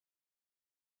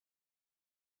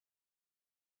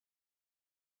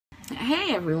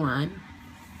Hey everyone.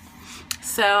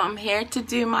 So I'm here to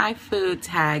do my food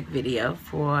tag video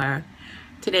for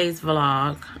today's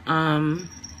vlog.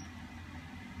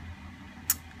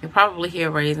 You'll probably hear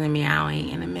Raisin meowing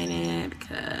in a minute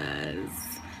because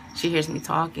she hears me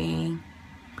talking.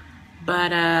 But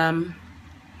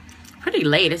pretty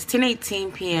late. It's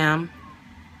 10:18 p.m.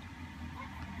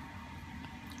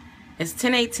 It's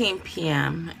 10:18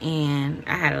 p.m. and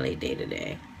I had a late day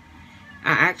today.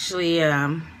 I actually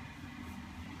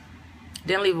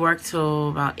didn't leave work till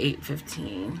about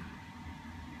 8:15.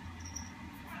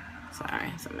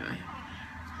 Sorry, something like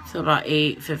that. Till about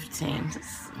 8:15.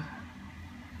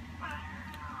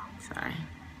 Sorry.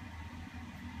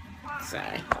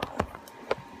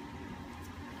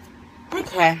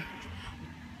 Okay.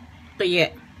 But yeah,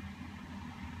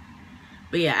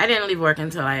 I didn't leave work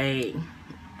until like,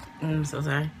 I'm so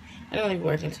sorry. I didn't leave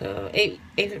work until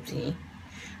 8:15.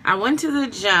 I went to the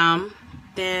gym,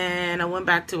 then I went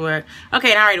back to work.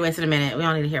 Okay, now I already wasted a minute. We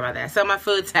don't need to hear about that. So my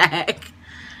food tag,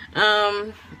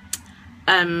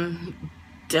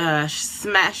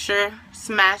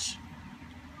 Smash.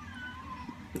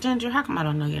 Ginger, how come I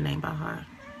don't know your name by heart?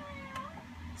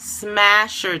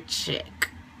 Smasher Chick,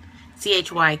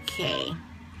 CHYK,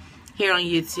 here on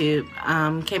YouTube,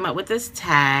 came up with this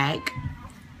tag,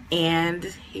 and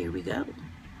here we go.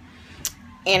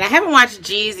 And I haven't watched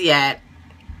G's yet.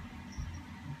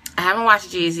 So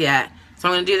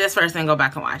I'm going to do this first and go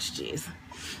back and watch G's.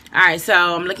 Alright,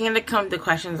 so I'm looking at the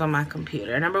questions on my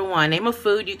computer. Number 1, name a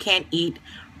food you can't eat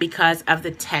because of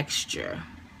the texture.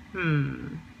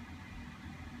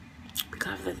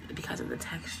 Because of the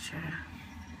texture.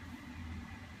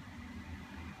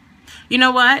 You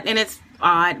know what? And it's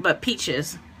odd, but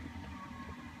peaches.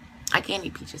 I can't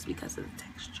eat peaches because of the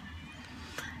texture.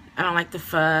 I don't like the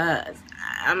fuzz.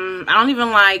 I don't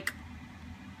even like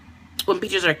when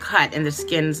peaches are cut and the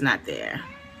skin's not there.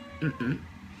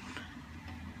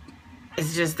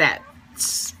 It's just that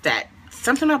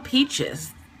something about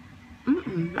peaches. I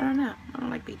don't know. I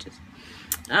don't like peaches.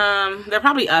 There are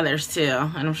probably others too,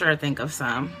 and I'm sure I think of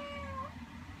some.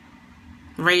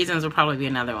 Raisins would probably be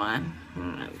another one.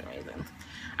 Raisins.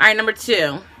 All right, number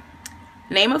 2.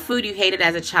 Name a food you hated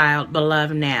as a child but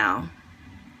love now.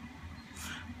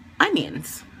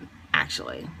 Onions,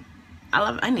 actually. I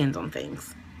love onions on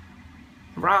things.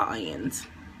 Raw onions.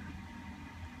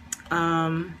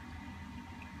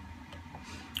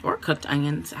 Or cooked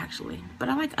onions, actually. But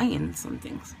I like onions on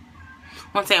things.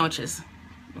 On sandwiches.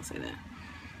 I'll say that.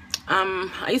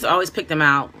 I used to always pick them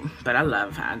out, but I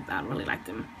really like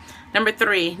them. Number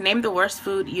 3, name the worst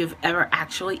food you've ever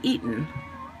actually eaten.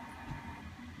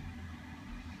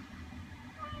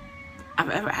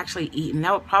 I've ever actually eaten.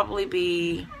 That would probably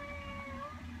be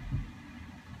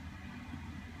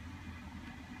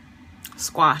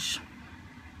squash.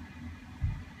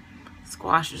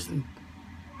 Squash is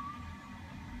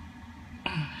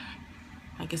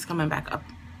like it's coming back up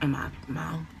in my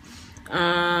mouth.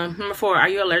 Number 4, are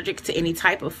you allergic to any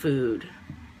type of food?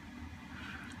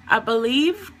 I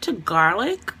believe to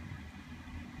garlic.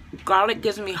 Garlic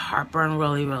gives me heartburn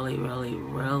really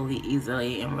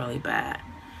easily and really bad.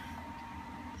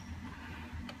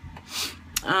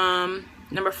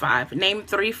 Number 5, name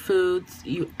 3 foods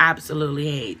you absolutely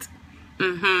hate.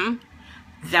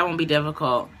 That won't be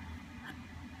difficult.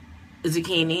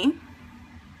 Zucchini.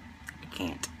 I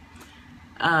can't.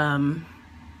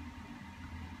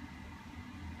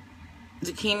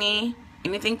 Zucchini,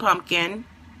 anything pumpkin,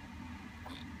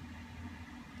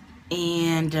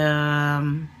 and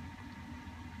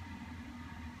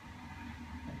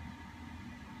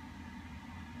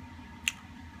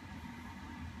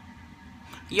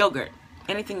yogurt.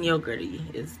 Anything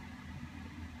yogurty is.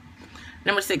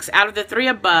 Number 6, out of the 3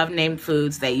 above named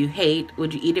foods that you hate,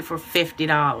 would you eat it for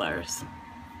 $50?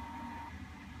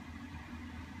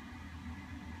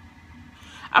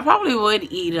 I probably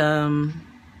would eat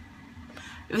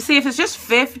if it's just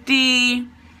 50,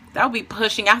 that would be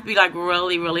pushing. I have to be like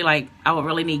really like, I would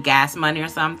really need gas money or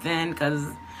something, because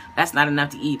that's not enough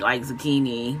to eat like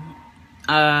zucchini.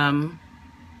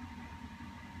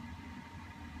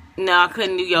 No, I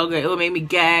couldn't do yogurt. It would make me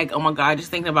gag. Oh my god, just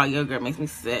thinking about yogurt makes me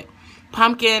sick.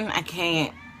 Pumpkin, I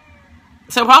can't.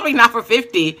 So probably not for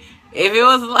 50. If it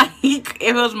was like, if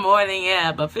it was more than,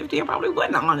 yeah, but 50 I probably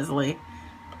wouldn't, honestly.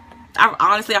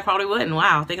 I probably wouldn't.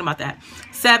 Wow, thinking about that.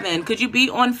 7, could you be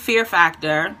on Fear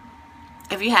Factor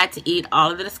if you had to eat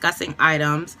all of the disgusting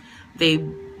items they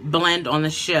blend on the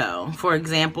show? For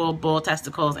example, bull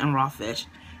testicles and raw fish.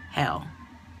 Hell.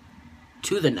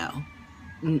 To the no.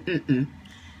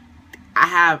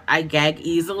 I gag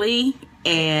easily,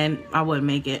 and I wouldn't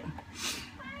make it.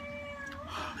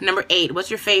 Number 8, what's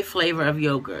your fave flavor of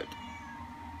yogurt?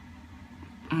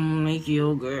 Make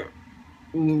yogurt.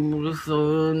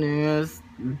 So nasty.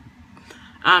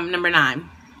 Number 9.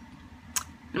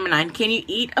 Number 9, can you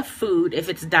eat a food if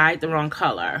it's dyed the wrong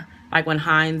color? Like when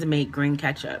Heinz made green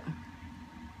ketchup.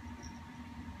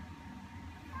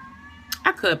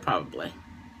 I could probably.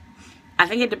 I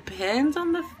think it depends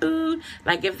on the food.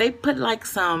 Like if they put like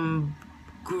some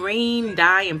green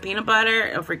dye in peanut butter,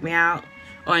 it'll freak me out.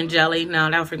 Or in jelly. No,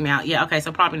 that would freak me out. Yeah, okay,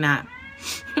 so probably not.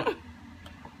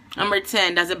 Number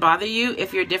 10, does it bother you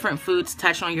if your different foods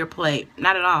touch on your plate?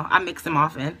 Not at all. I mix them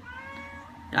often.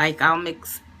 Like I'll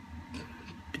mix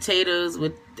potatoes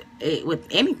with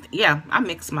anything. Yeah, I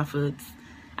mix my foods.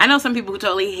 I know some people who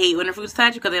totally hate when their foods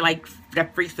touch because they like,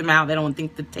 that freaks them out. They don't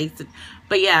think the taste.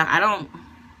 But yeah, I don't.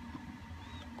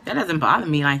 That doesn't bother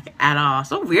me like at all.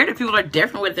 So weird if people are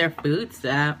different with their food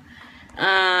stuff.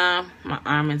 My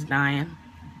arm is dying.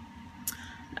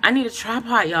 I need a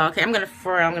tripod, y'all. Okay, I'm gonna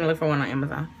look for one on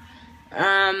Amazon.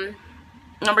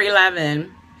 Number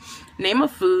 11. Name a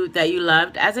food that you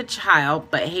loved as a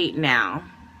child but hate now.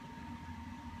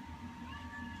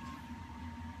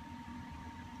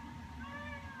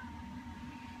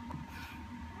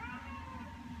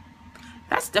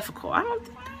 That's difficult. I don't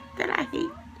think that I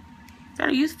hate. That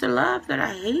I used to love that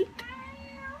I hate.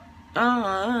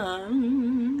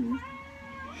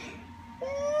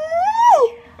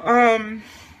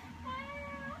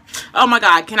 Oh my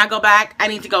God, can I go back? I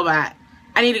need to go back.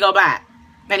 I need to go back.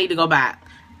 I need to go back.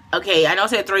 Okay, I know I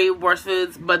said 3 worst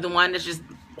foods, but the one that's just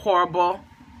horrible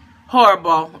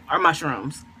are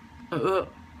mushrooms.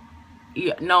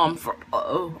 Yeah, no,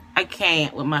 I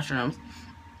can't with mushrooms.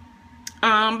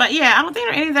 But yeah, I don't think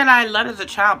there's any that I loved as a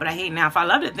child, but I hate now. If I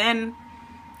loved it then,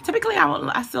 typically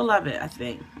I still love it, I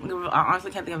think. I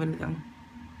honestly can't think of anything.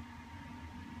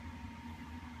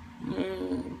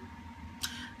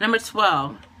 Number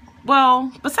 12.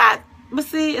 Well, but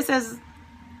see, it says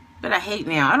that I hate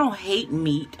now. I don't hate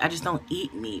meat. I just don't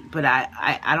eat meat. But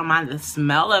I don't mind the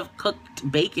smell of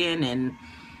cooked bacon and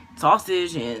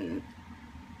sausage and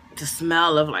the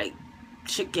smell of like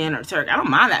chicken or turkey. I don't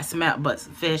mind that smell. But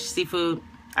fish, seafood,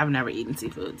 I've never eaten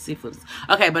seafood.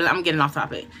 Okay, but I'm getting off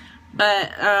topic.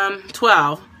 But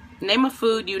 12. Name a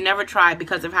food you never tried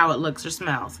because of how it looks or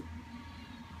smells.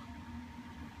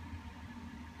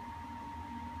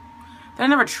 That I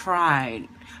never tried.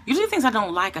 Usually things I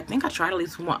don't like, I think I tried at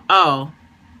least one. Oh.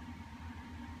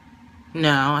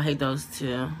 No, I hate those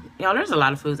too. Yo, there's a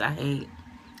lot of foods I hate.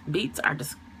 Beets are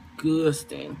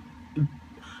disgusting.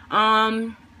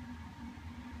 Oh,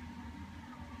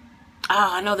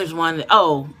 I know there's one that,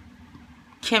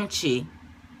 kimchi.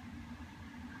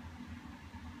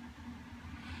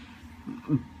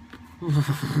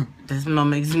 This smell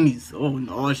makes me so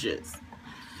nauseous.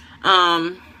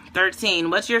 13.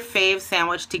 What's your fave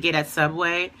sandwich to get at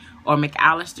Subway or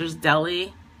McAllister's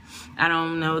Deli? I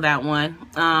don't know that one.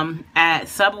 At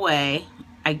Subway,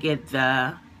 I get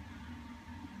the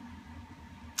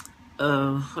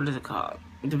what is it called?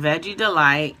 The Veggie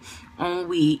Delight on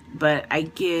wheat, but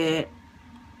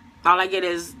all I get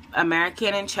is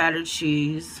American and cheddar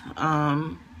cheese.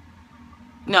 No,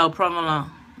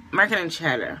 provolone. American and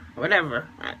cheddar, whatever.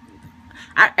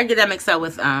 I get that mixed up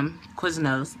with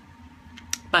Quiznos.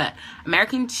 But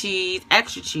American cheese,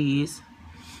 extra cheese.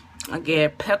 I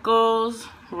get pickles,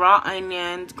 raw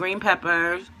onions, green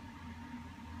peppers,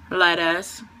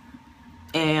 lettuce,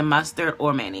 and mustard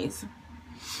or mayonnaise.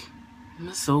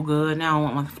 It's so good. Now I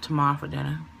want one for tomorrow for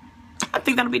dinner. I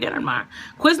think that'll be dinner tomorrow.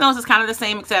 Quiznos is kind of the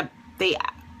same, except they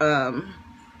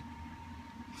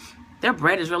their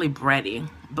bread is really bready.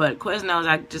 But Quiznos,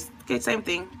 I just get the same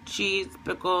thing: cheese,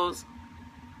 pickles,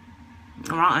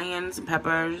 raw onions, and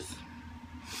peppers.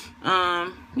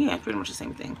 Yeah, pretty much the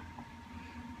same thing.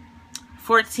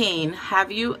 14.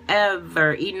 Have you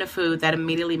ever eaten a food that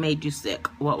immediately made you sick?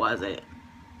 What was it?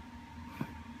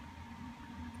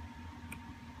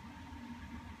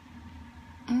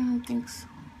 I don't think so.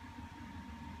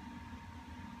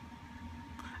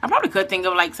 I probably could think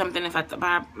of like something if but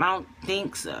I don't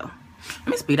think so. Let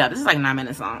me speed up. This is like 9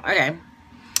 minutes long. Okay.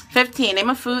 15. Name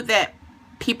a food that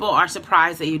people are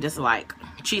surprised that you dislike.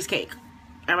 Cheesecake.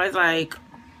 Everybody's like,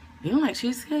 you don't like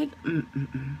cheesecake?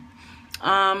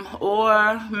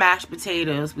 Or mashed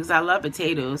potatoes, because I love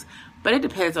potatoes, but it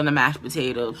depends on the mashed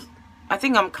potatoes. I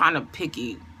think I'm kind of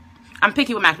picky. I'm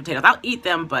picky with mashed potatoes. I'll eat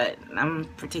them, but I'm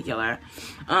particular.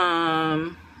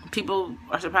 People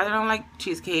are surprised I don't like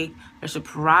cheesecake. They're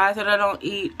surprised that I don't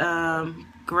eat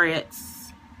grits.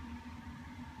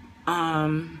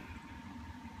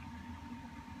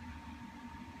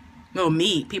 No,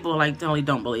 meat. People like totally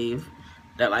don't believe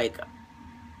that, like,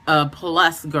 a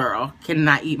plus girl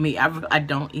cannot eat meat. I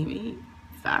don't eat meat.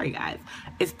 Sorry, guys.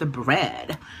 It's the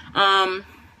bread.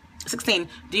 16.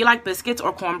 Do you like biscuits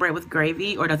or cornbread with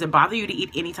gravy, or does it bother you to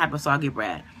eat any type of soggy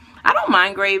bread? I don't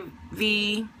mind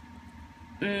gravy.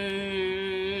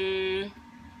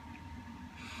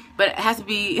 But it has to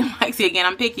be, like, see, again,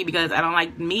 I'm picky because I don't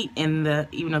like meat in the,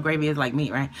 even though gravy is like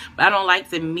meat, right? But I don't like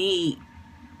the meat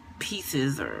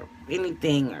pieces or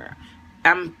anything, or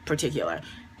I'm particular.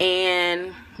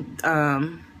 And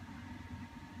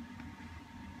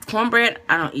cornbread,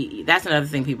 I don't eat. That's another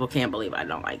thing people can't believe I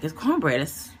don't like. Because cornbread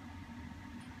is...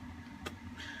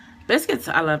 Biscuits,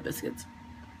 I love biscuits.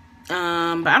 But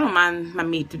I don't mind my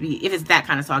meat to be, if it's that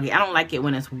kind of soggy. I don't like it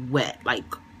when it's wet, like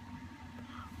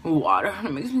water.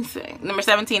 It makes me sick. Number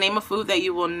 17, name a food that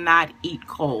you will not eat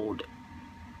cold.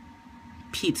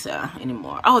 Pizza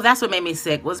anymore. Oh, that's what made me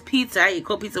sick, was pizza. I ate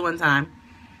cold pizza one time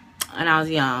and I was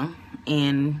young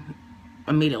and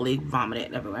immediately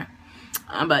vomited everywhere.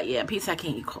 But yeah, pizza I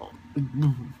can't eat cold.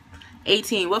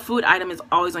 18, what food item is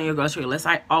always on your grocery list?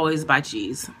 I always buy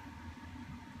cheese.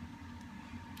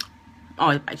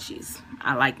 Always buy cheese.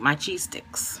 I like my cheese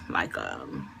sticks, like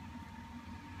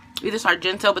either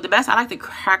Sargento, but the best, I like the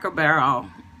Cracker Barrel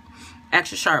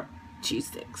extra sharp cheese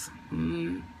sticks.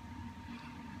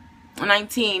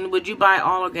 19, would you buy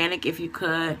all organic if you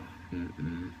could?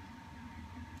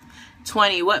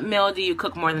 20, what meal do you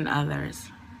cook more than others?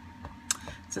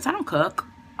 Since I don't cook,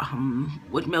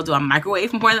 what meal do I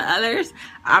microwave more than others?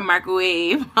 I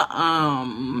microwave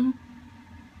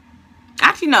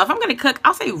actually, no, if I'm gonna cook,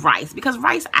 I'll say rice, because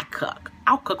rice I cook.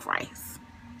 I'll cook rice.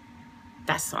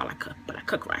 That's all I cook, but I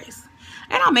cook rice.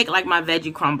 And I'll make like my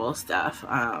veggie crumble stuff.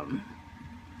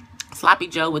 Sloppy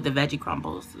Joe with the veggie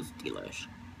crumbles is delish.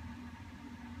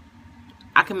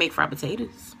 I can make fried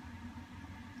potatoes.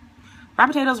 Fried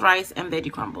potatoes, rice, and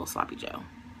veggie crumbles, Sloppy Joe.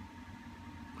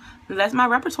 That's my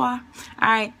repertoire.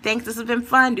 Alright, thanks. This has been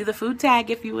fun. Do the food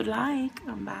tag if you would like.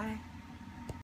 Bye.